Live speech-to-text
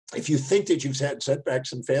if you think that you've had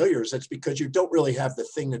setbacks and failures, that's because you don't really have the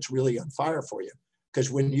thing that's really on fire for you.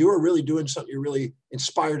 Because when you are really doing something you're really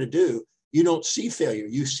inspired to do, you don't see failure,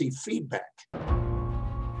 you see feedback.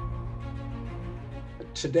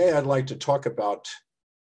 Today, I'd like to talk about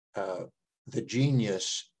the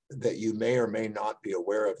genius that you may or may not be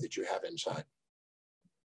aware of that you have inside,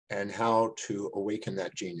 and how to awaken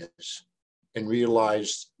that genius and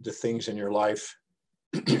realize the things in your life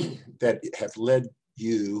that have led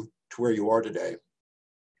you to where you are today,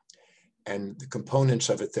 and the components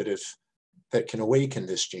of it that can awaken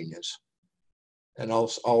this genius. And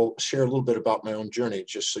I'll share a little bit about my own journey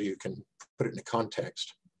just so you can put it into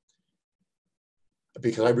context.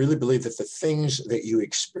 Because I really believe that the things that you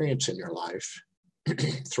experience in your life,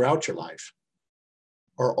 throughout your life,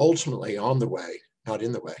 are ultimately on the way, not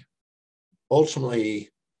in the way. Ultimately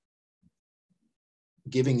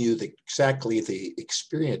giving you exactly the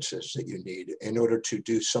experiences that you need in order to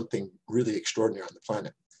do something really extraordinary on the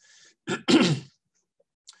planet.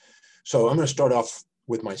 So I'm going to start off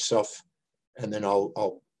with myself, and then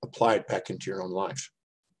I'll apply it back into your own life.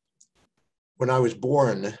 When I was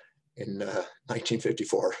born in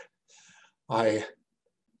 1954, I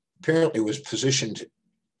apparently was positioned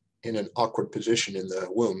in an awkward position in the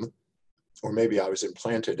womb, or maybe I was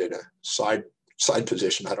implanted in a side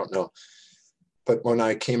position, I don't know. But when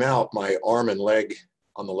I came out, my arm and leg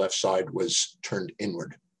on the left side was turned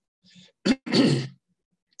inward. And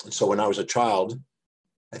so when I was a child,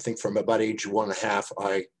 I think from about age 1.5,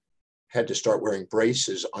 I had to start wearing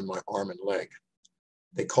braces on my arm and leg.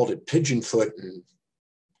 They called it pigeon foot and,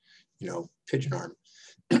 pigeon arm.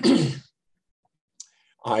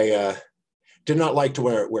 I did not like to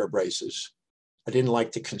wear braces. I didn't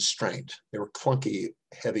like the constraint. They were clunky,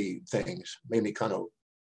 heavy things, made me kind of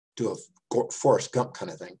do a Forrest Gump kind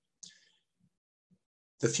of thing.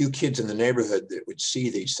 The few kids in the neighborhood that would see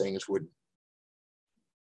these things would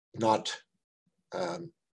not,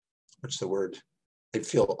 what's the word? They'd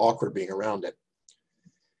feel awkward being around it.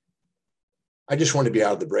 I just wanted to be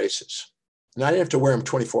out of the braces. And I didn't have to wear them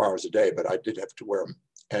 24 hours a day, but I did have to wear them.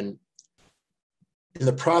 And in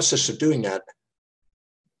the process of doing that,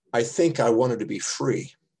 I think I wanted to be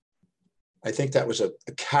free. I think that was a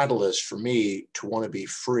catalyst for me to want to be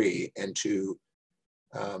free and to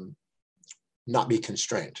not be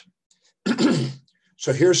constrained.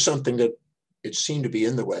 So here's something that it seemed to be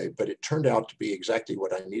in the way, but it turned out to be exactly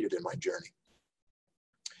what I needed in my journey.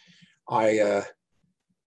 I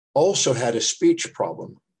also had a speech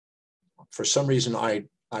problem. For some reason, I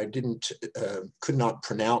could not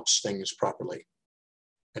pronounce things properly.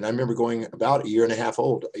 And I remember going about 1.5 years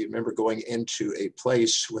old. I remember going into a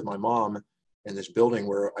place with my mom in this building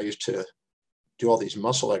where I used to do all these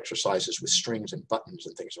muscle exercises with strings and buttons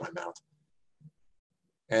and things in my mouth.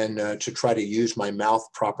 And to try to use my mouth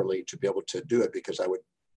properly to be able to do it, because I would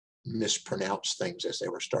mispronounce things as they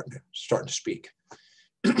were starting to speak.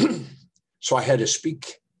 So I had a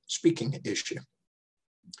speaking issue.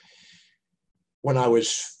 When I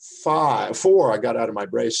was 4, I got out of my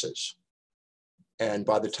braces. And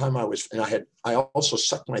by the time I also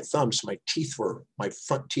sucked my thumb, so my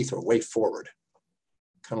front teeth were way forward.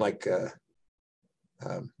 Kind of like,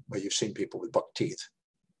 well, you've seen people with buck teeth.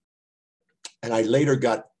 And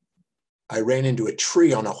I ran into a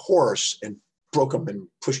tree on a horse and broke them and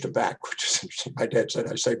pushed them back, which is interesting. My dad said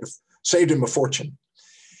I saved him a fortune.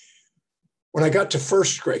 When I got to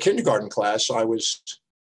first grade, kindergarten class, I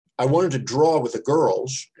wanted to draw with the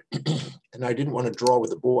girls, and I didn't want to draw with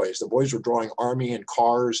the boys. The boys were drawing army and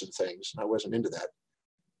cars and things, and I wasn't into that.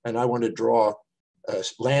 And I wanted to draw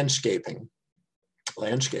landscapes.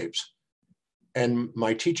 And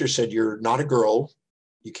my teacher said, "You're not a girl.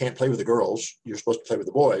 You can't play with the girls. You're supposed to play with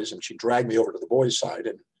the boys." And she dragged me over to the boys' side.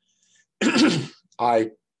 And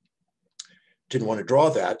I didn't want to draw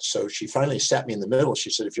that. So she finally sat me in the middle. She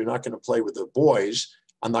said, "If you're not going to play with the boys,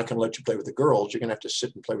 I'm not going to let you play with the girls. You're going to have to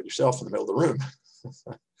sit and play with yourself in the middle of the room."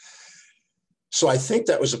 So I think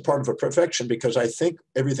that was a part of a perfection, because I think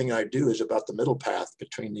everything I do is about the middle path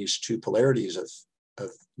between these two polarities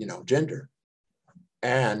of gender.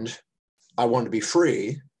 And I wanted to be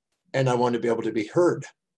free, and I wanted to be able to be heard,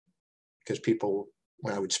 because people,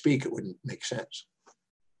 when I would speak, it wouldn't make sense.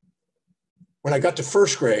 When I got to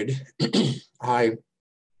first grade, I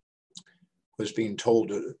was being taught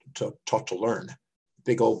to learn.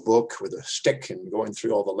 Big old book with a stick and going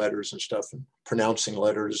through all the letters and stuff and pronouncing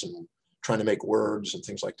letters and trying to make words and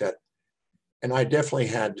things like that. And I definitely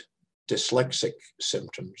had dyslexic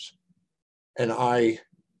symptoms, and I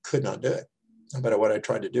could not do it. No matter what I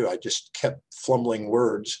tried to do, I just kept fumbling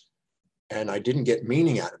words, and I didn't get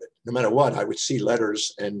meaning out of it. No matter what, I would see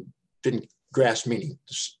letters and didn't grasp meaning.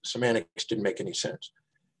 The semantics didn't make any sense.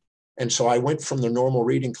 And so I went from the normal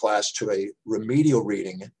reading class to a remedial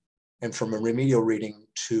reading, and from a remedial reading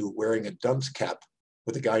to wearing a dunce cap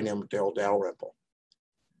with a guy named Daryl Dalrymple.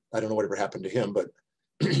 I don't know whatever happened to him, but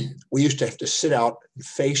we used to have to sit out and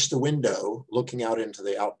face the window looking out into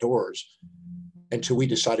the outdoors until we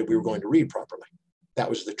decided we were going to read properly. That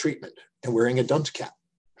was the treatment, and wearing a dunce cap.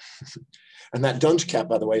 And that dunce cap,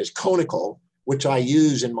 by the way, is conical, which I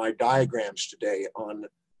use in my diagrams today on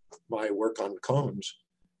my work on cones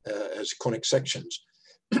as conic sections.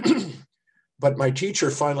 But my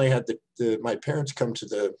teacher finally had my parents come to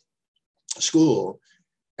the school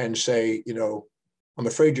and say, you know, I'm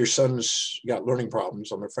afraid your son's got learning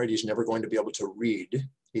problems. I'm afraid he's never going to be able to read.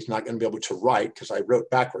 He's not going to be able to write, because I wrote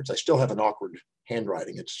backwards. I still have an awkward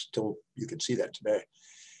handwriting. It's still, you can see that today.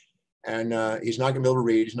 And he's not going to be able to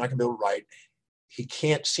read. He's not going to be able to write. He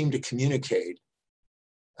can't seem to communicate.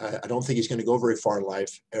 I don't think he's going to go very far in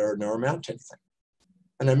life or amount to anything.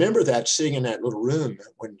 And I remember that sitting in that little room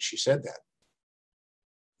when she said that.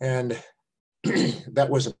 And that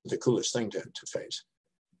wasn't the coolest thing to face.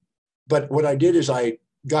 But what I did is I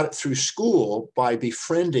got it through school by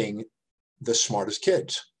befriending the smartest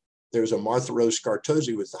kids. There's a Martha Rose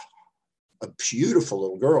Scartosi with a beautiful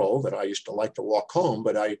little girl that I used to like to walk home,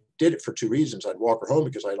 but I did it for two reasons. I'd walk her home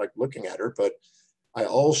because I liked looking at her, but I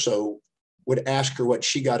also would ask her what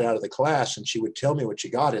she got out of the class, and she would tell me what she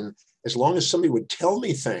got. And as long as somebody would tell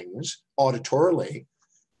me things auditorily,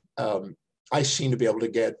 I seemed to be able to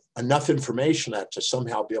get enough information to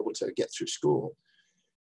somehow be able to get through school.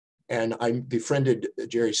 And I befriended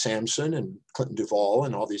Jerry Sampson and Clinton Duvall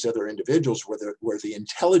and all these other individuals were the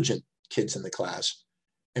intelligent kids in the class,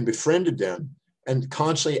 and befriended them and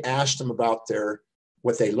constantly asked them about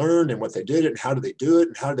what they learned and what they did and how do they do it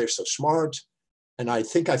and how they're so smart. And I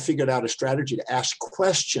think I figured out a strategy to ask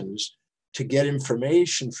questions to get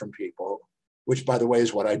information from people, which, by the way,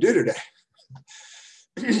 is what I do today.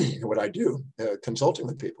 What I do, consulting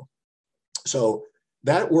with people. So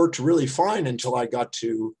that worked really fine until I got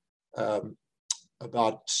to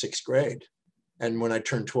about sixth grade. And when I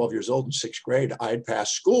turned 12 years old in sixth grade, I had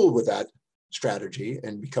passed school with that strategy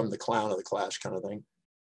and become the clown of the class kind of thing.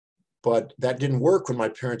 But that didn't work when my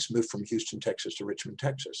parents moved from Houston, Texas to Richmond,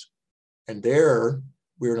 Texas. And there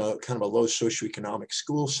we were in a kind of a low socioeconomic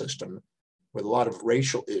school system with a lot of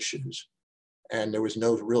racial issues. And there was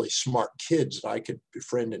no really smart kids that I could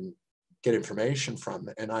befriend and get information from.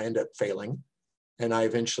 And I ended up failing. And I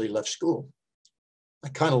eventually left school. I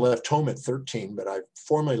kind of left home at 13, but I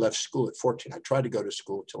formally left school at 14. I tried to go to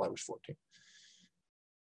school until I was 14.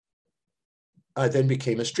 I then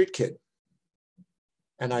became a street kid.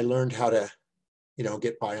 And I learned how to,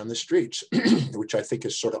 get by on the streets, which I think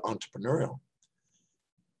is sort of entrepreneurial.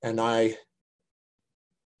 And I,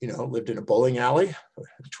 lived in a bowling alley,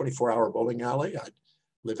 a 24-hour bowling alley. I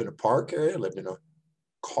lived in a park area. I lived in a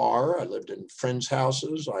car. I lived in friends'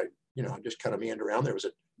 houses. I just kind of meandered around. There was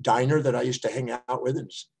a diner that I used to hang out with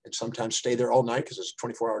and sometimes stay there all night because it's a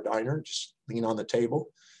 24-hour diner, just lean on the table.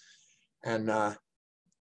 And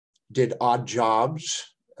did odd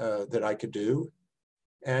jobs that I could do.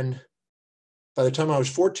 And by the time I was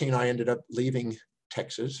 14, I ended up leaving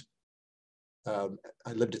Texas. I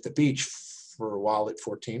lived at the beach for a while at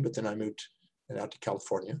 14, but then I moved out to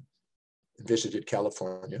California and visited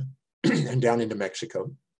California and down into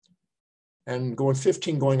Mexico. And going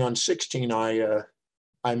 15, going on 16, I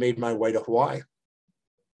made my way to Hawaii.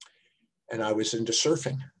 And I was into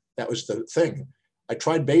surfing. That was the thing. I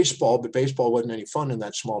tried baseball, but baseball wasn't any fun in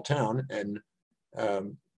that small town. And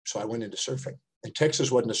so I went into surfing. And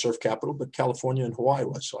Texas wasn't a surf capital, but California and Hawaii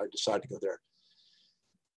was. So I decided to go there.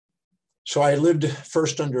 So I lived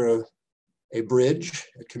first under a bridge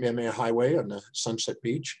at Kamehameha Highway on the Sunset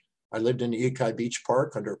Beach. I lived in the Ikai Beach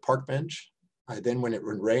Park under a park bench. I then, when it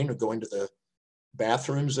would rain, would go into the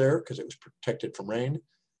bathrooms there because it was protected from rain.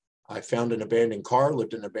 I found an abandoned car,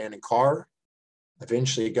 lived in an abandoned car.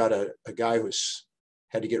 Eventually got a guy who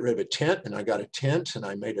had to get rid of a tent, and I got a tent, and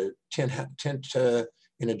I made a tent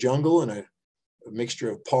in a jungle and a mixture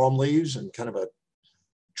of palm leaves and kind of a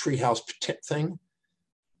treehouse tent thing.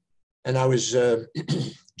 And I was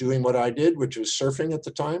doing what I did, which was surfing at the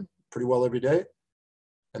time, pretty well every day.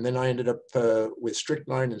 And then I ended up with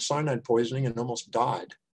strychnine and cyanide poisoning and almost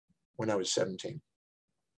died when I was 17.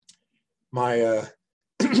 My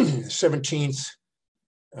 17th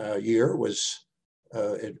year was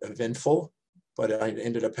eventful, but I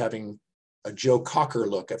ended up having a Joe Cocker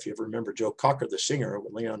look. If you ever remember Joe Cocker, the singer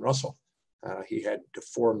with Leon Russell, he had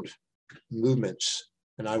deformed movements,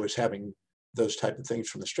 and I was having those type of things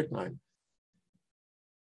from the strychnine.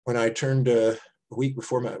 When I turned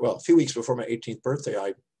a few weeks before my 18th birthday,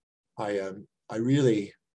 I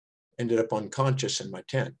really ended up unconscious in my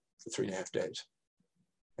tent for 3.5 days.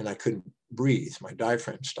 And I couldn't breathe. My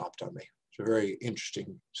diaphragm stopped on me. It's a very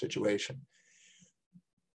interesting situation.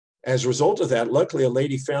 As a result of that, luckily a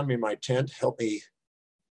lady found me in my tent, helped me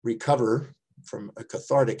recover from a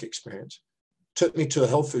cathartic experience, took me to a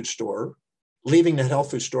health food store. Leaving the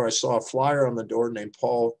health food store, I saw a flyer on the door named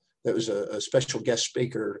Paul, that was a special guest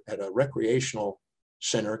speaker at a recreational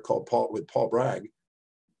center called Paul Bragg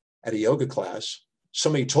at a yoga class.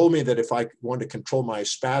 Somebody told me that if I wanted to control my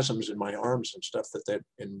spasms in my arms and stuff, that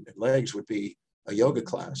in legs would be a yoga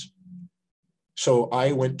class. So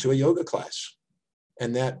I went to a yoga class.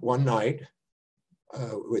 And that one night,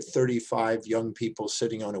 with 35 young people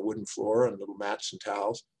sitting on a wooden floor on little mats and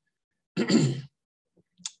towels,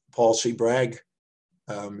 Paul C. Bragg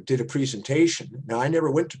did a presentation. Now, I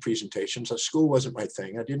never went to presentations. School wasn't my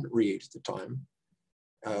thing. I didn't read at the time.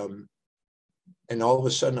 And all of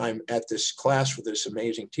a sudden, I'm at this class with this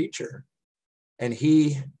amazing teacher. And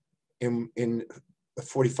he, in a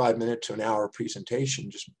 45-minute to an hour presentation,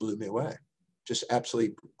 just blew me away. Just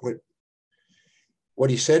absolutely. What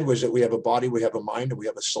he said was that we have a body, we have a mind, and we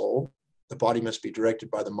have a soul. The body must be directed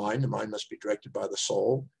by the mind must be directed by the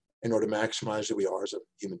soul in order to maximize who we are as a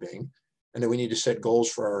human being. And then we need to set goals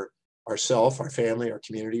for ourself, our family, our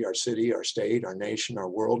community, our city, our state, our nation, our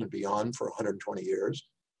world, and beyond for 120 years.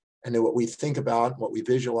 And then what we think about, what we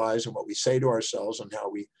visualize, and what we say to ourselves, and how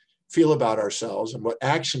we feel about ourselves, and what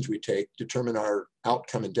actions we take determine our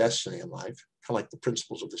outcome and destiny in life, kind of like the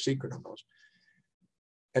principles of The Secret almost.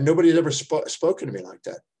 And nobody had ever spoken to me like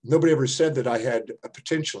that. Nobody ever said that I had a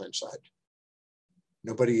potential inside.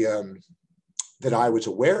 Nobody that I was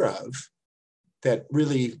aware of that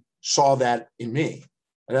really saw that in me.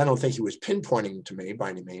 And I don't think he was pinpointing to me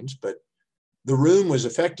by any means, but the room was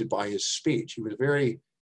affected by his speech. He was a very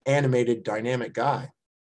animated, dynamic guy.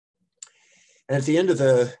 And at the end of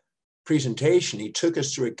the presentation, he took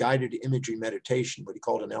us through a guided imagery meditation, what he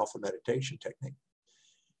called an alpha meditation technique.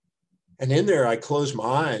 And in there, I closed my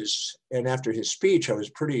eyes. And after his speech, I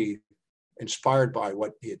was pretty inspired by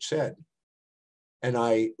what he had said. And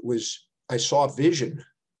I saw a vision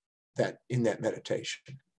that in that meditation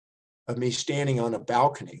of me standing on a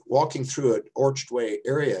balcony, walking through an archway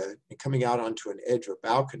area and coming out onto an edge of a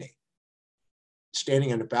balcony,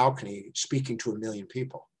 standing on a balcony, speaking to 1 million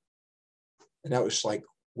people. And that was like,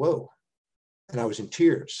 whoa. And I was in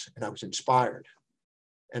tears and I was inspired.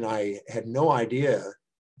 And I had no idea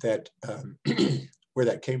that where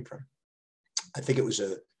that came from. I think it was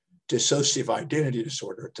a dissociative identity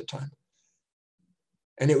disorder at the time.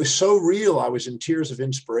 And it was so real, I was in tears of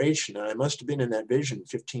inspiration, and I must have been in that vision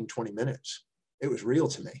 15, 20 minutes. It was real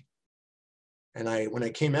to me. And when I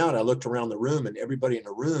came out, I looked around the room, and everybody in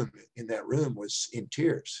that room was in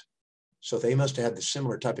tears. So they must have had the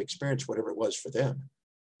similar type of experience, whatever it was for them.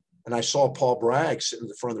 And I saw Paul Bragg sitting in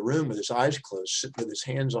the front of the room with his eyes closed, sitting with his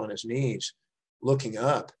hands on his knees, looking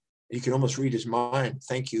up. You can almost read his mind.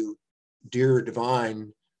 Thank you, dear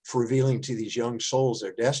divine, for revealing to these young souls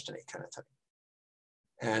their destiny, kind of thing.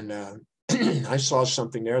 And I saw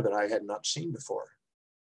something there that I had not seen before.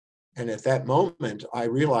 And at that moment, I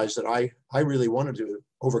realized that I really wanted to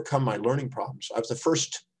overcome my learning problems. I was the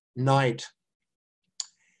first night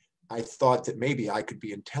I thought that maybe I could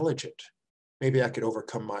be intelligent. Maybe I could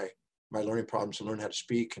overcome my learning problems and learn how to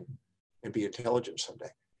speak and be intelligent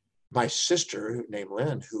someday. My sister, named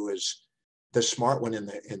Lynn, who is the smart one in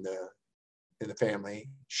the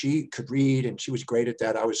family, she could read and she was great at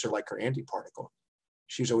that. I was like her antiparticle.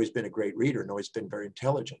 She's always been a great reader and always been very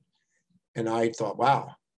intelligent. And I thought,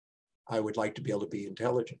 wow, I would like to be able to be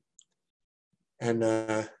intelligent. And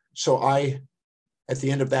so at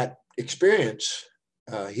the end of that experience,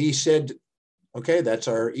 he said, okay, that's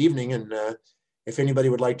our evening. And if anybody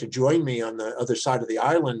would like to join me on the other side of the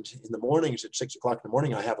island in the mornings at 6 o'clock in the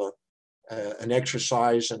morning, I have an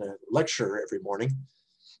exercise and a lecture every morning.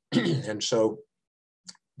 And so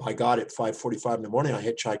by God, at 5:45 in the morning, I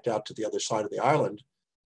hitchhiked out to the other side of the island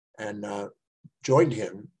and joined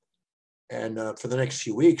him. And for the next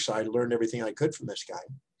few weeks, I learned everything I could from this guy.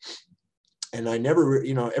 And I never,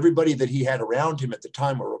 everybody that he had around him at the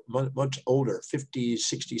time were much older, 50s,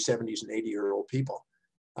 60s, 70s, and 80-year-old people.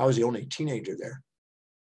 I was the only teenager there.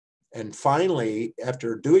 And finally,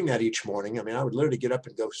 after doing that each morning, I would literally get up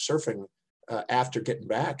and go surfing after getting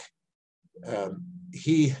back.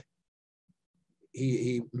 He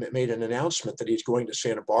made an announcement that he's going to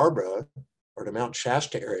Santa Barbara or to Mount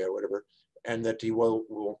Shasta area or whatever, and that he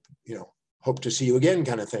will hope to see you again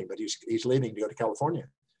kind of thing, but he's leaving to go to California.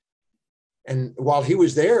 And while he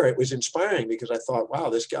was there, it was inspiring because I thought, wow,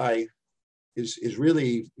 this guy is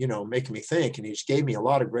really, you know, making me think. And he's gave me a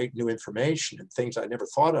lot of great new information and things I never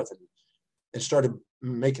thought of, and started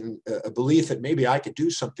making a belief that maybe I could do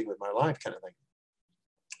something with my life, kind of thing.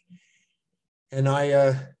 And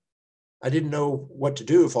I didn't know what to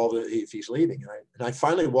do if he's leaving. And I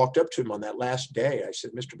finally walked up to him on that last day. I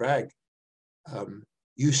said, Mr. Bragg,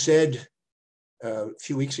 you said a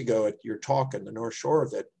few weeks ago at your talk in the North Shore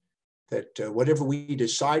that whatever we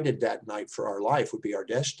decided that night for our life would be our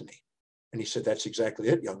destiny. And he said, that's exactly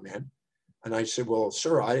it, young man. And I said, well,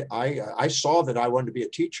 sir, I saw that I wanted to be a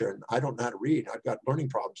teacher, and I don't know how to read. I've got learning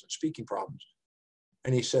problems and speaking problems.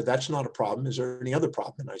 And he said, that's not a problem. Is there any other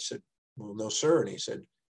problem? And I said, well, no, sir. And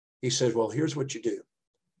he said, well, here's what you do.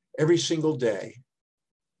 Every single day,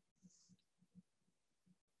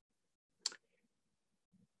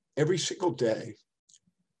 I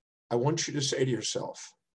want you to say to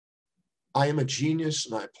yourself, I am a genius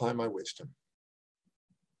and I apply my wisdom.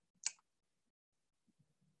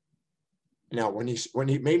 Now, when he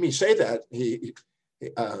made me say that,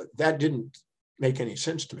 that didn't make any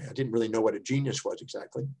sense to me. I didn't really know what a genius was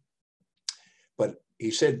exactly. But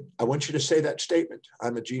he said, I want you to say that statement.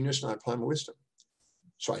 I'm a genius and I apply my wisdom.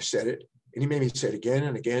 So I said it, and he made me say it again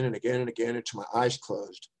and again and again and again until my eyes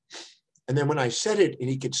closed. And then when I said it, and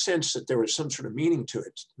he could sense that there was some sort of meaning to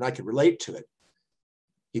it, and I could relate to it,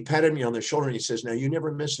 he patted me on the shoulder and he says, now you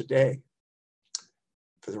never miss a day.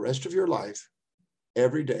 For the rest of your life,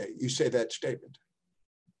 every day, you say that statement.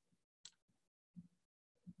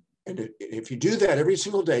 And if you do that every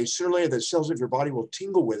single day, sooner or later, the cells of your body will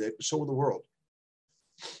tingle with it, and so will the world.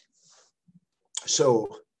 So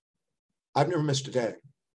I've never missed a day.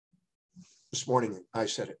 This morning, I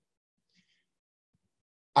said it.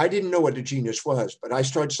 I didn't know what a genius was, but I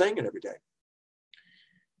started saying it every day.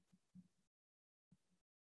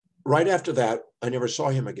 Right after that, I never saw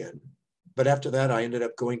him again. But after that, I ended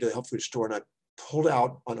up going to the health food store, and I pulled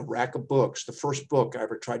out on a rack of books. The first book I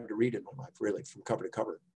ever tried to read in my life, really, from cover to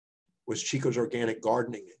cover, was Chico's Organic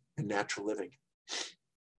Gardening and Natural Living.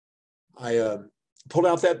 I pulled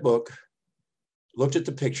out that book, looked at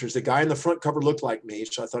the pictures. The guy in the front cover looked like me,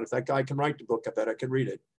 so I thought, if that guy can write the book, I bet I can read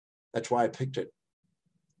it. That's why I picked it.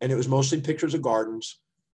 And it was mostly pictures of gardens,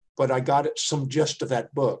 but I got some gist of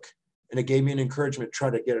that book, and it gave me an encouragement to try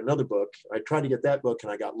to get another book. I tried to get that book,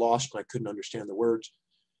 and I got lost, and I couldn't understand the words.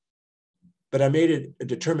 But I made it a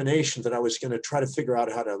determination that I was going to try to figure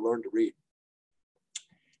out how to learn to read.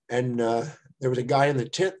 And there was a guy in the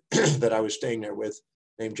tent that I was staying there with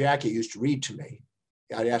named Jackie, who used to read to me.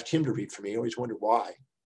 I'd asked him to read for me. I always wondered why.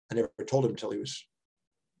 I never told him until he was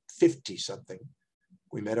 50-something.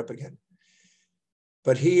 We met up again.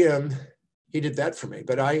 But he did that for me.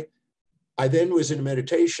 But I then was in a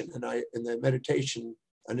meditation, and in the meditation,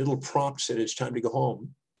 a little prompt said, it's time to go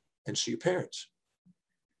home and see your parents.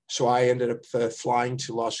 So I ended up flying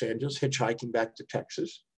to Los Angeles, hitchhiking back to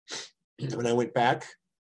Texas. When I went back,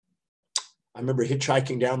 I remember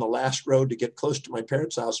hitchhiking down the last road to get close to my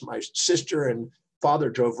parents' house. My sister and father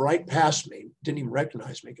drove right past me, didn't even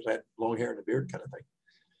recognize me because I had long hair and a beard, kind of thing.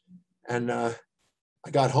 And I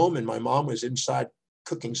got home, and my mom was inside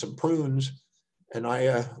cooking some prunes. And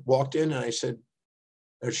I walked in, and I said,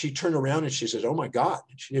 or she turned around and she says, oh my God.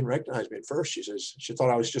 And she didn't recognize me at first. She says, she thought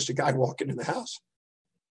I was just a guy walking in the house.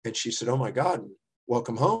 And she said, oh my God,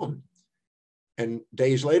 welcome home. And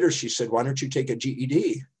days later, she said, why don't you take a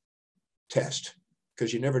GED test?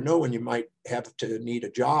 Because you never know when you might have to need a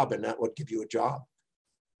job, and that would give you a job.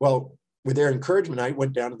 Well, with their encouragement, I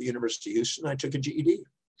went down to the University of Houston. I took a GED.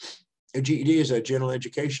 A GED is a general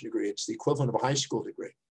education degree. It's the equivalent of a high school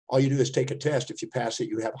degree. All you do is take a test. If you pass it,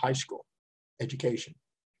 you have high school education.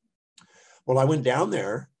 Well, I went down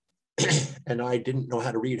there, and I didn't know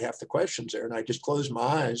how to read half the questions there. And I just closed my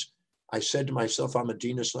eyes. I said to myself, I'm a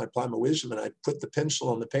genius and I apply my wisdom. And I put the pencil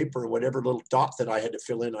on the paper, and whatever little dot that I had to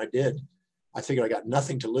fill in, I did. I figured I got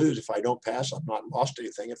nothing to lose. If I don't pass, I've not lost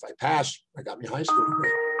anything. If I pass, I got my high school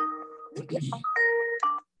degree.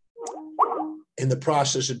 In the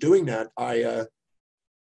process of doing that, I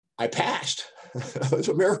passed. It was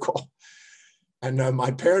a miracle. And my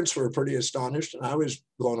parents were pretty astonished, and I was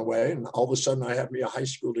blown away. And all of a sudden, I had me a high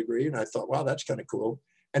school degree, and I thought, wow, that's kind of cool.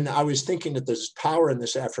 And I was thinking that there's power in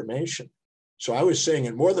this affirmation. So I was saying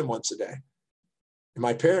it more than once a day. And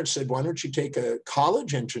my parents said, why don't you take a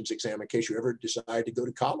college entrance exam in case you ever decide to go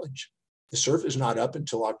to college? The surf is not up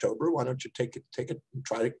until October. Why don't you take it and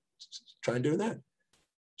try and do that?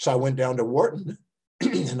 So I went down to Wharton,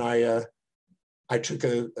 and I took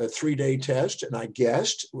a 3-day test, and I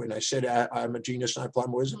guessed when I said I'm a genius and I apply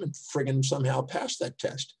my wisdom, and friggin' somehow passed that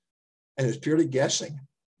test. And it's purely guessing.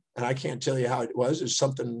 And I can't tell you how it was. It's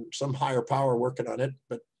some higher power working on it.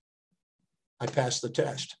 But I passed the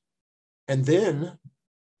test. And then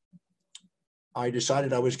I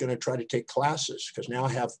decided I was going to try to take classes because now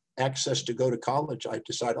I have access to go to college. I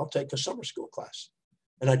decided I'll take a summer school class.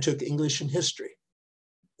 And I took English and history.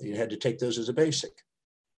 You had to take those as a basic.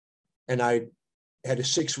 And I had a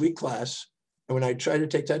 6-week class. And when I tried to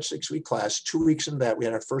take that 6-week class, 2 weeks into that, we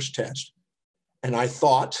had our first test. And I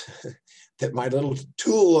thought that my little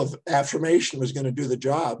tool of affirmation was going to do the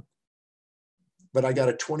job. But I got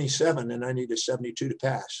a 27 and I needed a 72 to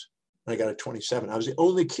pass. And I got a 27. I was the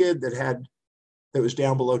only kid that was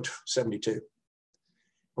down below 72.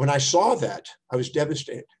 When I saw that, I was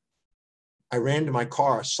devastated. I ran to my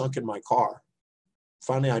car, sunk in my car.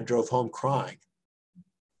 Finally, I drove home crying.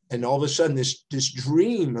 And all of a sudden, this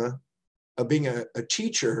dream of being a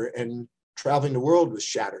teacher and traveling the world was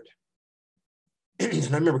shattered. And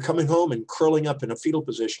I remember coming home and curling up in a fetal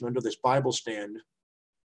position under this Bible stand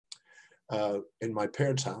in my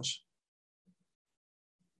parents' house.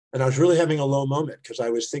 And I was really having a low moment because I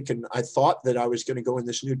was thinking, I thought that I was going to go in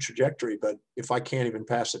this new trajectory, but if I can't even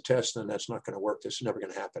pass the test, then that's not going to work. This is never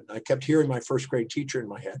going to happen. I kept hearing my first grade teacher in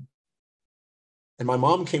my head. And my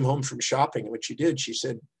mom came home from shopping, and what she did, she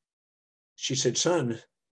said, son,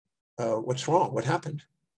 what's wrong? What happened?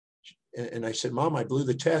 And I said, Mom, I blew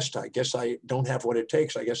the test. I guess I don't have what it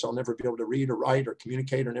takes. I guess I'll never be able to read or write or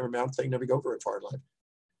communicate or never amount thing, never go very far in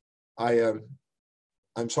life.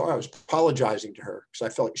 I'm sorry, I was apologizing to her because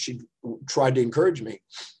I felt like she tried to encourage me.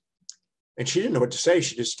 And she didn't know what to say.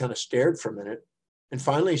 She just kind of stared for a minute. And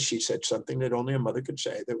finally, she said something that only a mother could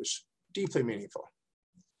say that was deeply meaningful.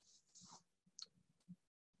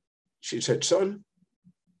 She said, son,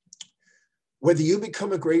 whether you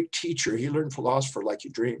become a great teacher, healer, and philosopher like you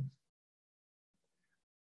dream,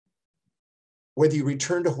 whether you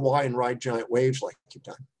return to Hawaii and ride giant waves like you've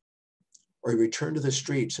done, or you return to the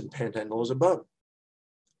streets and panhandle as above,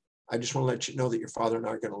 I just want to let you know that your father and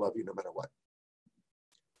I are going to love you no matter what.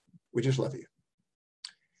 We just love you.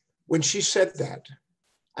 When she said that,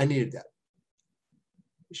 I needed that.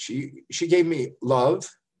 She gave me love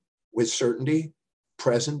with certainty,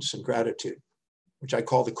 presence, and gratitude, which I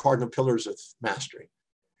call the cardinal pillars of mastery.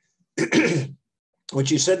 When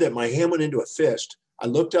she said that, my hand went into a fist. I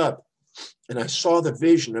looked up and I saw the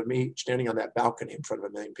vision of me standing on that balcony in front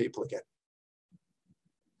of 1 million people again.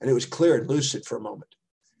 And it was clear and lucid for a moment.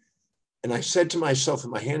 And I said to myself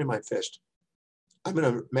with my hand in my fist, I'm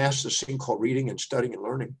going to master this thing called reading and studying and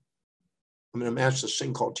learning. I'm going to master this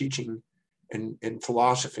thing called teaching and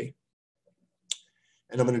philosophy.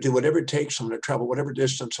 And I'm going to do whatever it takes. I'm going to travel whatever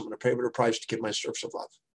distance. I'm going to pay whatever price to get my service of love.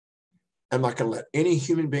 I'm not going to let any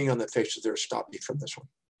human being on the face of the earth stop me from this one.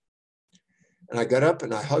 And I got up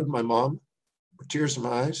and I hugged my mom with tears in my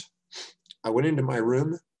eyes. I went into my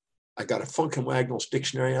room. I got a Funk and Wagnall's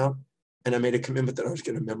dictionary out. And I made a commitment that I was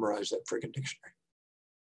going to memorize that friggin' dictionary.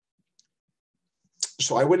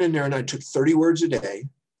 So I went in there and I took 30 words a day.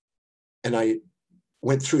 And I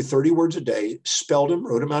went through 30 words a day, spelled them,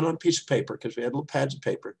 wrote them out on a piece of paper because we had little pads of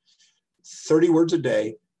paper. 30 words a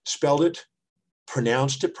day, spelled it,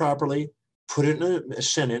 pronounced it properly, put it in a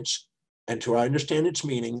sentence, and to understand its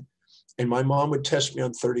meaning. And my mom would test me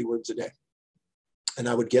on 30 words a day. And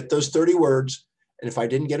I would get those 30 words. And if I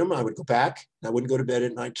didn't get them, I would go back and I wouldn't go to bed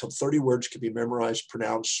at night till 30 words could be memorized,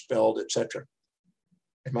 pronounced, spelled, etc.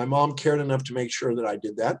 And my mom cared enough to make sure that I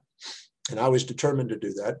did that. And I was determined to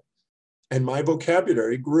do that. And my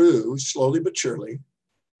vocabulary grew slowly but surely,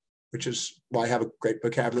 which is why I have a great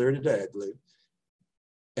vocabulary today, I believe.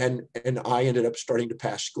 And I ended up starting to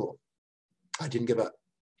pass school. I didn't give up.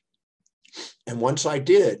 And once I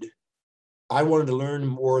did, I wanted to learn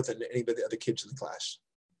more than any of the other kids in the class.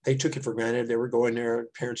 They took it for granted. They were going there.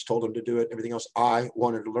 Parents told them to do it, everything else. I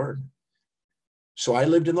wanted to learn. So I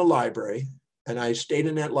lived in the library and I stayed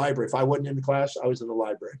in that library. If I wasn't in the class, I was in the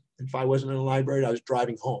library. And if I wasn't in the library, I was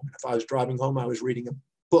driving home. And if I was driving home, I was reading a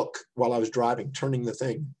book while I was driving, turning the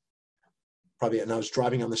thing. And I was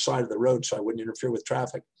driving on the side of the road so I wouldn't interfere with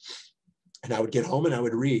traffic. And I would get home and I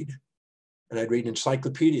would read. And I'd read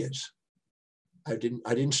encyclopedias. I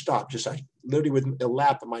didn't stop. I literally with a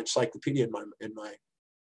lap of my encyclopedia in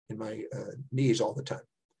my knees all the time.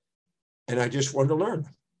 And I just wanted to learn.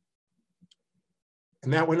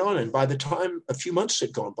 And that went on. And by the time a few months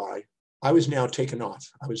had gone by, I was now taken off.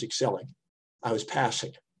 I was excelling. I was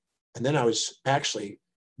passing. And then I was actually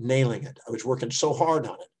nailing it. I was working so hard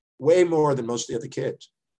on it, way more than most of the other kids.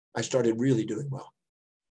 I started really doing well.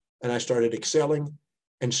 And I started excelling.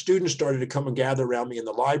 And students started to come and gather around me in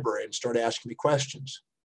the library and start asking me questions,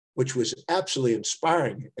 which was absolutely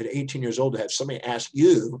inspiring at 18 years old to have somebody ask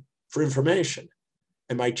you for information.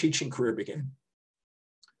 And my teaching career began.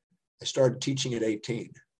 I started teaching at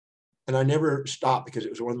 18. And I never stopped because it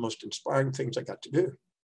was one of the most inspiring things I got to do.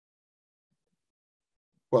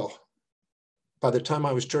 Well, by the time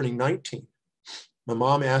I was turning 19, my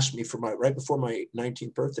mom asked me right before my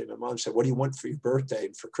 19th birthday, my mom said, what do you want for your birthday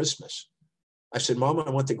and for Christmas? I said, Mom, I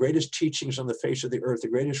want the greatest teachings on the face of the earth, the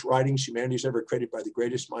greatest writings humanity's ever created by the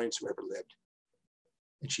greatest minds who ever lived.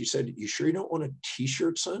 And she said, you sure you don't want a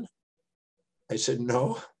t-shirt, son? I said,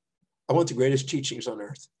 no, I want the greatest teachings on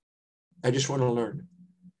earth. I just want to learn.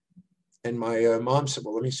 And my mom said,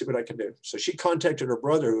 well, let me see what I can do. So she contacted her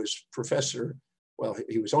brother, who was professor. Well,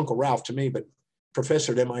 he was Uncle Ralph to me, but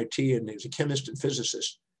professor at MIT, and he was a chemist and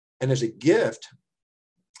physicist. And as a gift,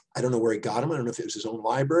 I don't know where he got them. I don't know if it was his own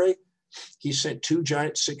library. He sent 2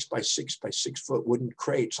 giant 6 by 6 by 6 foot wooden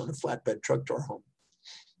crates on a flatbed truck to our home.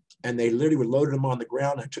 And they literally were loaded them on the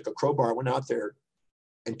ground. I took a crowbar, went out there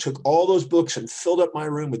and took all those books and filled up my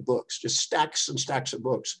room with books, just stacks and stacks of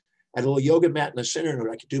books. I had a little yoga mat in the center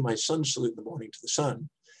where I could do my sun salute in the morning to the sun.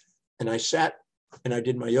 And I sat and I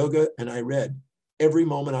did my yoga and I read. Every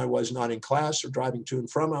moment I was not in class or driving to and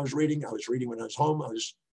from, I was reading. I was reading when I was home.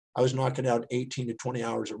 I was knocking out 18 to 20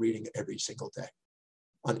 hours of reading every single day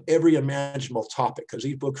on every imaginable topic, because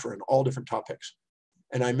these books were in all different topics.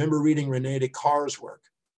 And I remember reading Rene Descartes' work.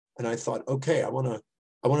 And I thought, okay, I want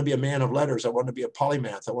to be a man of letters. I want to be a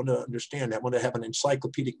polymath. I want to understand. I want to have an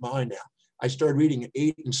encyclopedic mind now. I started reading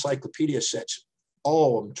 8 encyclopedia sets,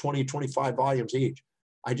 all of them 20, 25 volumes each.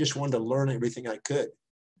 I just wanted to learn everything I could.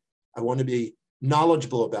 I wanted to be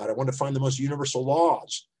knowledgeable about it. I wanted to find the most universal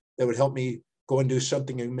laws that would help me go and do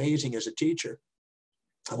something amazing as a teacher.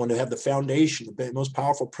 I wanted to have the foundation, the most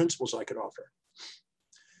powerful principles I could offer.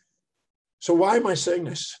 So why am I saying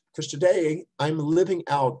this? Because today I'm living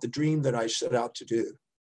out the dream that I set out to do.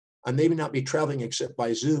 I may not be traveling except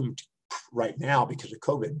by Zoom right now because of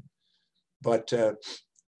COVID, but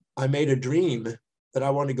I made a dream that I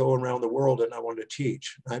wanted to go around the world and I wanted to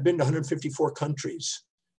teach. I've been to 154 countries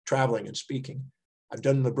traveling and speaking. I've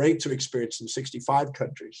done the breakthrough experience in 65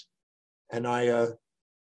 countries. And I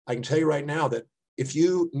can tell you right now that if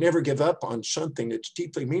you never give up on something that's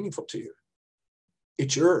deeply meaningful to you,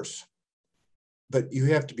 it's yours. But you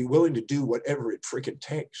have to be willing to do whatever it freaking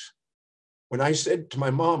takes. When I said to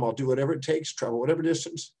my mom, I'll do whatever it takes, travel whatever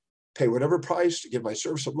distance, pay whatever price to give my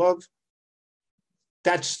service of love,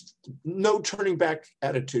 that's no turning back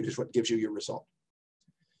attitude is what gives you your result.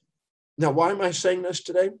 Now, why am I saying this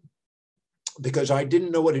today? Because I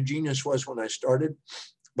didn't know what a genius was when I started,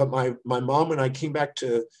 but my mom, when I came back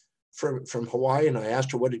from Hawaii and I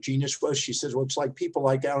asked her what a genius was, she says, well, it's like people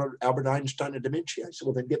like Albert Einstein and Da Vinci. I said,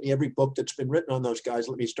 well, then get me every book that's been written on those guys.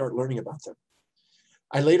 Let me start learning about them.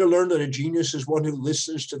 I later learned that a genius is one who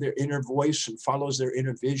listens to their inner voice and follows their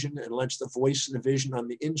inner vision and lets the voice and the vision on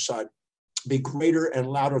the inside be greater and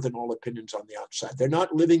louder than all opinions on the outside. They're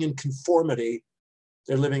not living in conformity.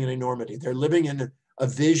 They're living in enormity. They're living in a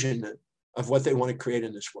vision of what they want to create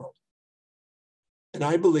in this world. And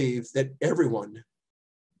I believe that everyone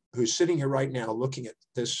who's sitting here right now looking at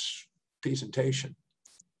this presentation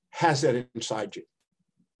has that inside you.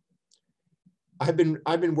 I've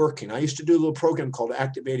been working. I used to do a little program called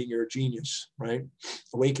Activating Your Genius, right?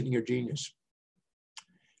 Awakening Your Genius.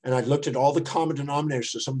 And I looked at all the common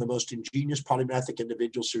denominators of some of the most ingenious polymathic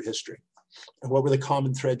individuals through history. And what were the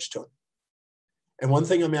common threads to them? And one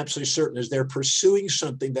thing I'm absolutely certain is they're pursuing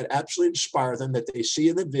something that absolutely inspires them, that they see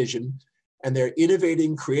in the vision, and they're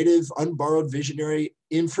innovating, creative, unborrowed, visionary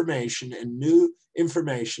information and new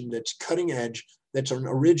information that's cutting edge, that's an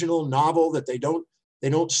original novel, that they don't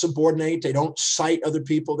subordinate, they don't cite other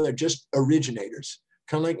people, they're just originators.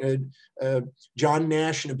 Kind of like John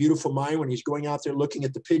Nash in A Beautiful Mind, when he's going out there looking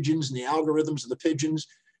at the pigeons and the algorithms of the pigeons,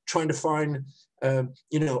 trying to find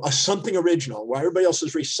a something original, while everybody else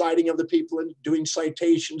is reciting other people and doing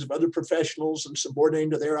citations of other professionals and subordinating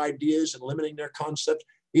to their ideas and limiting their concepts.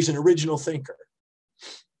 He's an original thinker.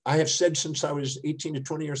 I have said since I was 18 to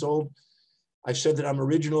 20 years old, I've said that I'm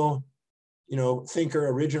original, thinker,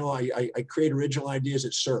 original. I create original ideas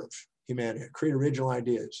that serve humanity. I create original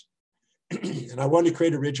ideas. And I wanted to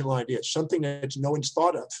create original ideas, something that no one's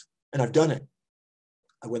thought of. And I've done it.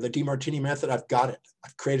 With the Demartini method, I've got it.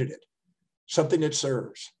 I've created it. Something that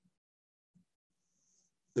serves.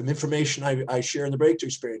 The information I share in the breakthrough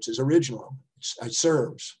experience is original. It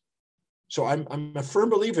serves. So I'm a firm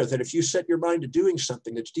believer that if you set your mind to doing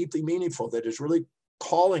something that's deeply meaningful, that is really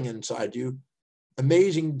calling inside you,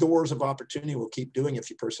 amazing doors of opportunity will keep doing if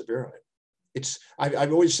you persevere on it.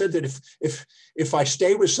 I've always said that if I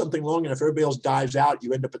stay with something long enough, everybody else dives out,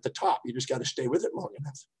 you end up at the top. You just got to stay with it long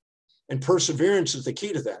enough. And perseverance is the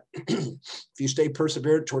key to that. If you stay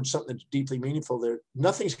perseverant towards something that's deeply meaningful,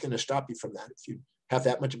 nothing's going to stop you from that. If you have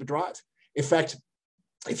that much of a drive. In fact,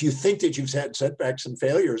 if you think that you've had setbacks and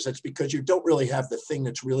failures, that's because you don't really have the thing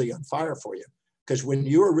that's really on fire for you. Because when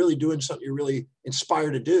you are really doing something you're really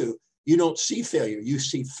inspired to do, you don't see failure, you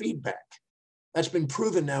see feedback. That's been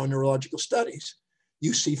proven now in neurological studies.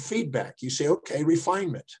 You see feedback, you say, okay,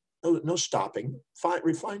 refinement, no stopping,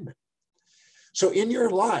 refinement. So in your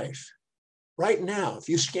life, right now, if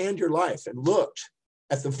you scanned your life and looked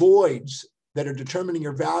at the voids that are determining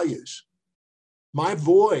your values, my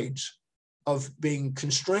voids of being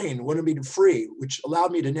constrained wanted me to free, which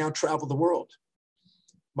allowed me to now travel the world.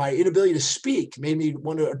 My inability to speak made me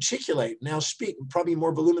want to articulate, now speak probably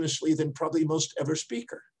more voluminously than probably most ever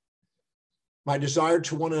speaker. My desire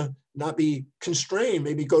to want to not be constrained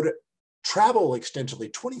made me go to travel extensively,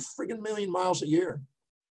 20 friggin' million miles a year.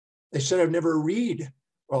 They said I'd never read,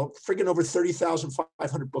 well, friggin' over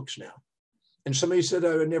 30,500 books now. And somebody said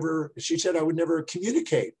she said I would never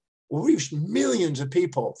communicate. Well, we've reached millions of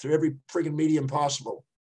people through every friggin' medium possible.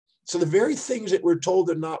 So the very things that we're told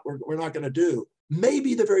that we're not going to do, may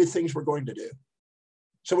be the very things we're going to do.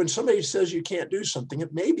 So when somebody says you can't do something,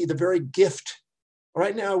 it may be the very gift.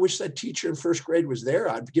 Right now, I wish that teacher in first grade was there.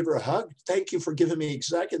 I'd give her a hug. Thank you for giving me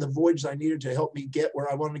exactly the voids I needed to help me get where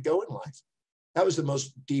I wanted to go in life. That was the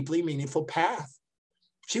most deeply meaningful path.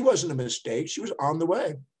 She wasn't a mistake. She was on the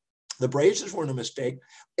way. The braces weren't a mistake.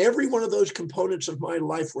 Every one of those components of my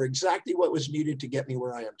life were exactly what was needed to get me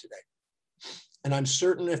where I am today. And I'm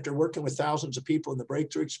certain, after working with thousands of people in the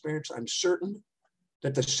breakthrough experience, I'm certain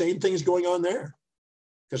that the same thing is going on there.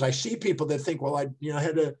 Because I see people that think, well,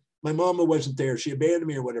 my mama wasn't there. She abandoned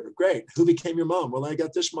me or whatever. Great. Who became your mom? Well, I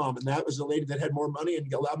got this mom. And that was the lady that had more money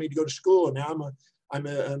and allowed me to go to school. And now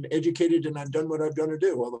I'm educated and I've done what I've done to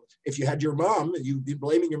do. Well, if you had your mom, you'd be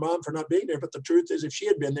blaming your mom for not being there. But the truth is, if she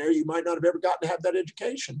had been there, you might not have ever gotten to have that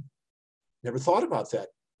education. Never thought about that.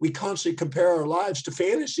 We constantly compare our lives to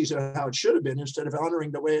fantasies of how it should have been instead of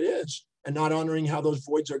honoring the way it is and not honoring how those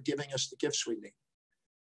voids are giving us the gifts we need.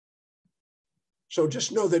 So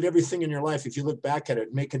just know that everything in your life, if you look back at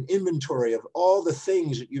it, make an inventory of all the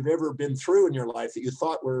things that you've ever been through in your life that you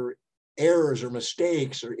thought were errors or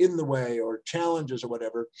mistakes or in the way or challenges or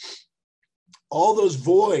whatever. All those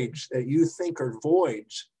voids that you think are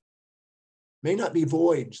voids may not be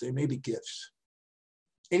voids, they may be gifts.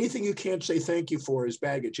 Anything you can't say thank you for is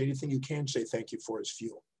baggage. Anything you can say thank you for is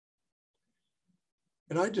fuel.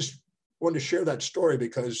 And I just wanted to share that story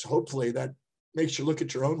because hopefully that makes you look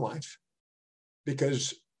at your own life.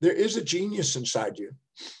 Because there is a genius inside you.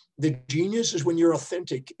 The genius is when you're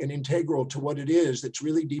authentic and integral to what it is that's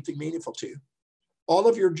really deeply meaningful to you. All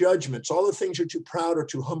of your judgments, all the things you're too proud or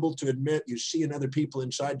too humble to admit you see in other people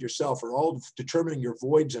inside yourself are all determining your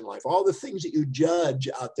voids in life. All the things that you judge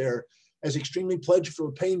out there as extremely pleasurable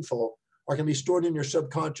or painful are going to be stored in your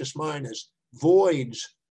subconscious mind as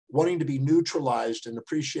voids wanting to be neutralized and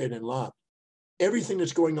appreciated and loved. Everything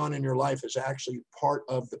that's going on in your life is actually part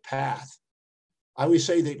of the path. I always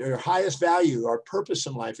say that our highest value, our purpose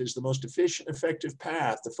in life is the most efficient, effective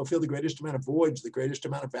path to fulfill the greatest amount of voids, the greatest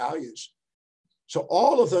amount of values. So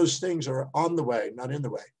all of those things are on the way, not in the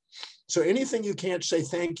way. So anything you can't say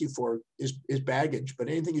thank you for is baggage, but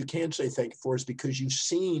anything you can say thank you for is because you've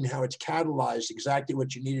seen how it's catalyzed exactly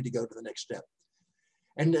what you needed to go to the next step.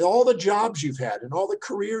 And all the jobs you've had and all the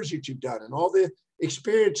careers that you've done and all the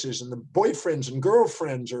experiences and the boyfriends and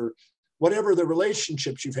girlfriends or whatever the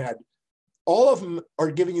relationships you've had, all of them are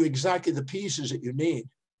giving you exactly the pieces that you need.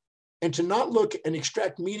 And to not look and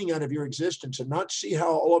extract meaning out of your existence and not see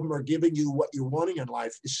how all of them are giving you what you're wanting in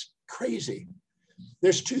life is crazy.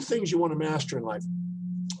 There's two things you want to master in life.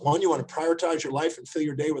 One, you want to prioritize your life and fill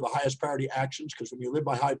your day with the highest priority actions, because when you live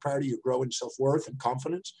by high priority, you grow in self-worth and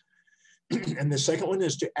confidence. And the second one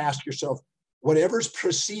is to ask yourself, whatever's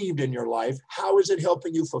perceived in your life, how is it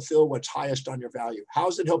helping you fulfill what's highest on your value? How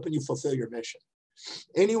is it helping you fulfill your mission?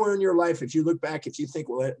 Anywhere in your life, if you look back, if you think,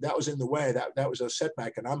 well, that was in the way, that was a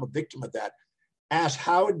setback and I'm a victim of that, ask,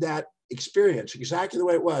 how did that experience, exactly the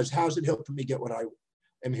way it was, how's it helping me get what I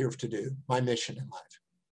am here to do, my mission in life,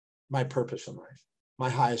 my purpose in life, my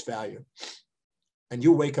highest value? And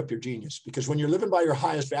you'll wake up your genius, because when you're living by your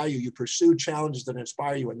highest value, you pursue challenges that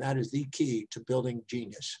inspire you, and that is the key to building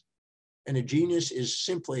genius. And a genius is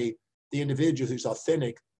simply the individual who's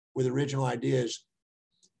authentic with original ideas.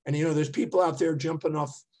 And, you know, there's people out there jumping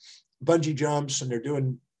off bungee jumps and they're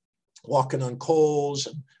walking on coals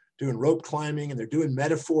and doing rope climbing and they're doing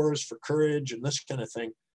metaphors for courage and this kind of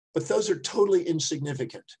thing. But those are totally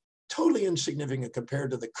insignificant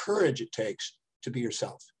compared to the courage it takes to be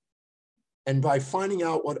yourself. And by finding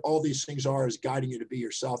out what all these things are is guiding you to be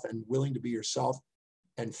yourself and willing to be yourself,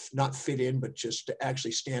 and not fit in, but just to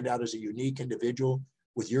actually stand out as a unique individual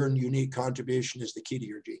with your unique contribution is the key to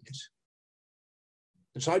your genius.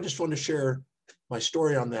 And so I just want to share my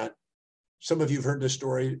story on that. Some of you have heard this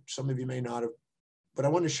story, some of you may not have, but I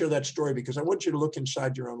want to share that story because I want you to look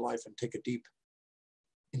inside your own life and take a deep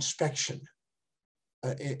inspection,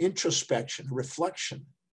 introspection, reflection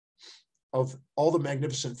of all the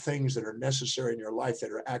magnificent things that are necessary in your life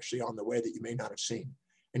that are actually on the way that you may not have seen.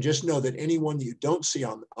 And just know that anyone that you don't see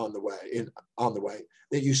on the way,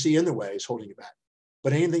 that you see in the way is holding you back.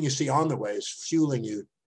 But anything you see on the way is fueling you,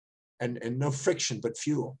 and no friction, but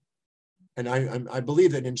fuel. And I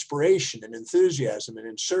believe that inspiration and enthusiasm and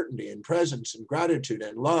uncertainty and presence and gratitude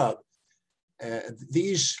and love,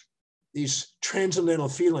 these transcendental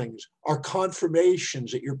feelings are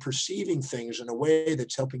confirmations that you're perceiving things in a way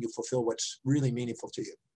that's helping you fulfill what's really meaningful to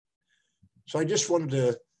you. So I just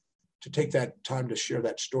wanted to take that time to share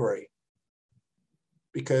that story,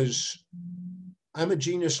 because I'm a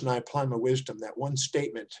genius and I apply my wisdom. That one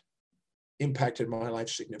statement impacted my life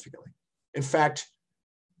significantly. In fact,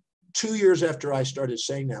 2 years after I started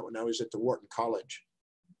saying that, when I was at the Wharton College,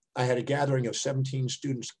 I had a gathering of 17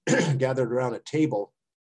 students gathered around a table,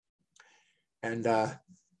 and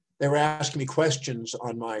they were asking me questions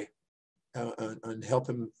on my, on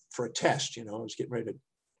helping for a test. You know, I was getting ready to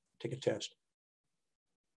take a test.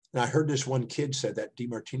 And I heard this one kid said that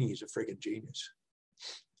Demartini is a friggin' genius.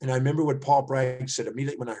 And I remember what Paul Bragg said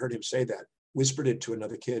immediately when I heard him say that, whispered it to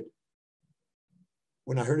another kid.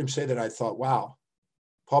 When I heard him say that, I thought, wow.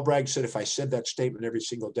 Paul Bragg said, if I said that statement every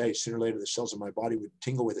single day, sooner or later, the cells of my body would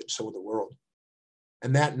tingle with it, and so would the world.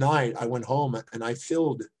 And that night I went home and I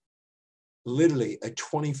filled literally a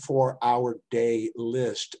 24-hour day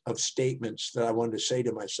list of statements that I wanted to say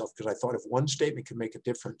to myself, because I thought if one statement could make a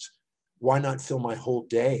difference, why not fill my whole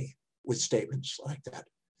day with statements like that?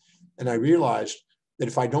 And I realized that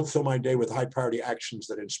if I don't fill my day with high priority actions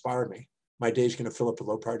that inspire me, my day is going to fill up with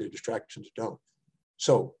low priority distractions that don't.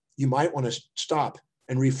 So you might want to stop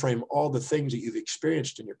and reframe all the things that you've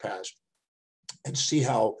experienced in your past and see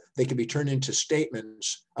how they can be turned into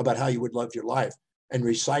statements about how you would love your life, and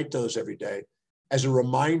recite those every day as a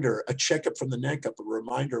reminder, a checkup from the neck up, a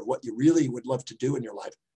reminder of what you really would love to do in your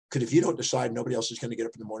life. Because if you don't decide, nobody else is going to get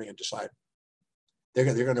up in the morning and decide. They're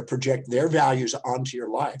going to project their values onto your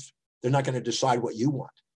life. They're not going to decide what you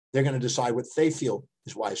want. They're going to decide what they feel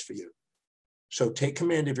is wise for you. So take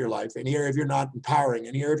command of your life. Any area of you're not empowering,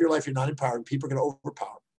 any area of your life you're not empowering, people are going to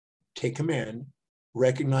overpower. Take command,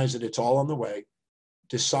 recognize that it's all on the way,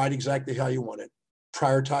 decide exactly how you want it,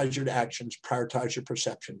 prioritize your actions, prioritize your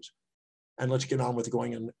perceptions, and let's get on with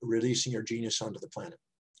going and releasing your genius onto the planet.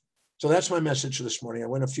 So that's my message for this morning. I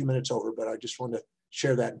went a few minutes over, but I just want to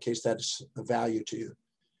share that in case that's of value to you.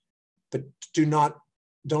 But do not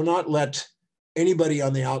let anybody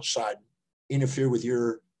on the outside interfere with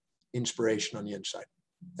your inspiration on the inside.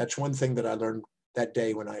 That's one thing that I learned that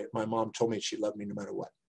day when my mom told me she loved me no matter what.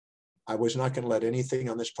 I was not going to let anything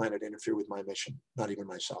on this planet interfere with my mission, not even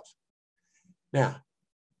myself. Now,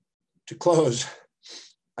 to close,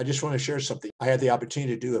 I just want to share something. I had the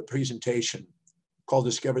opportunity to do a presentation called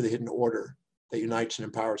Discover the Hidden Order that unites and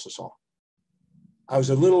empowers us all. I was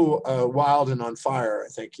a little wild and on fire, I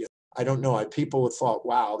think. I don't know. People thought,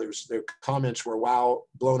 wow, their comments were, wow,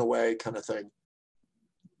 blown away kind of thing.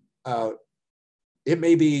 It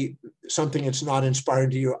may be something that's not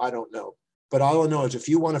inspiring to you. I don't know. But all I know is if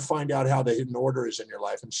you want to find out how the hidden order is in your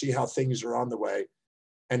life and see how things are on the way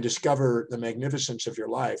and discover the magnificence of your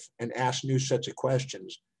life and ask new sets of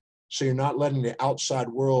questions, so you're not letting the outside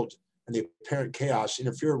world and the apparent chaos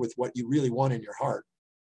interfere with what you really want in your heart,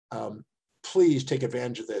 please take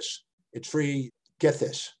advantage of this. It's free. Get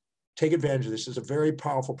this. Take advantage of this. It's a very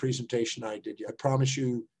powerful presentation I did. I promise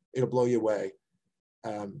you it'll blow you away.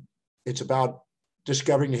 It's about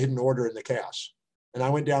discovering the hidden order in the chaos. And I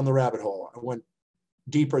went down the rabbit hole. I went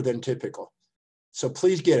deeper than typical. So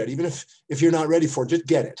please get it. Even if you're not ready for it, just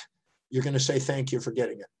get it. You're going to say thank you for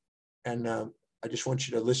getting it. And I just want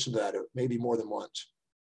you to listen to that maybe more than once.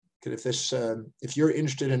 Because if you're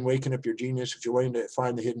interested in waking up your genius, if you're wanting to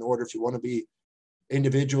find the hidden order, if you want to be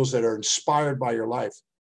individuals that are inspired by your life,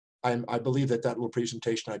 I believe that little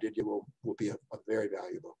presentation I did will be a very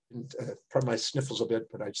valuable. And, pardon my sniffles a bit,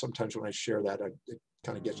 but sometimes when I share that, it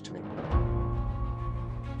kind of gets to me.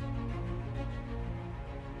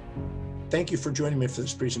 Thank you for joining me for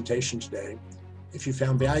this presentation today. If you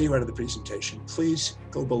found value out of the presentation, please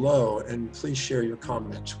go below and please share your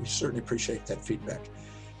comments. We certainly appreciate that feedback.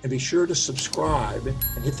 And be sure to subscribe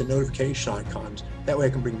and hit the notification icons. That way I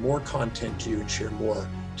can bring more content to you and share more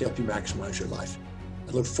to help you maximize your life.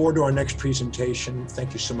 I look forward to our next presentation.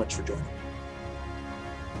 Thank you so much for joining.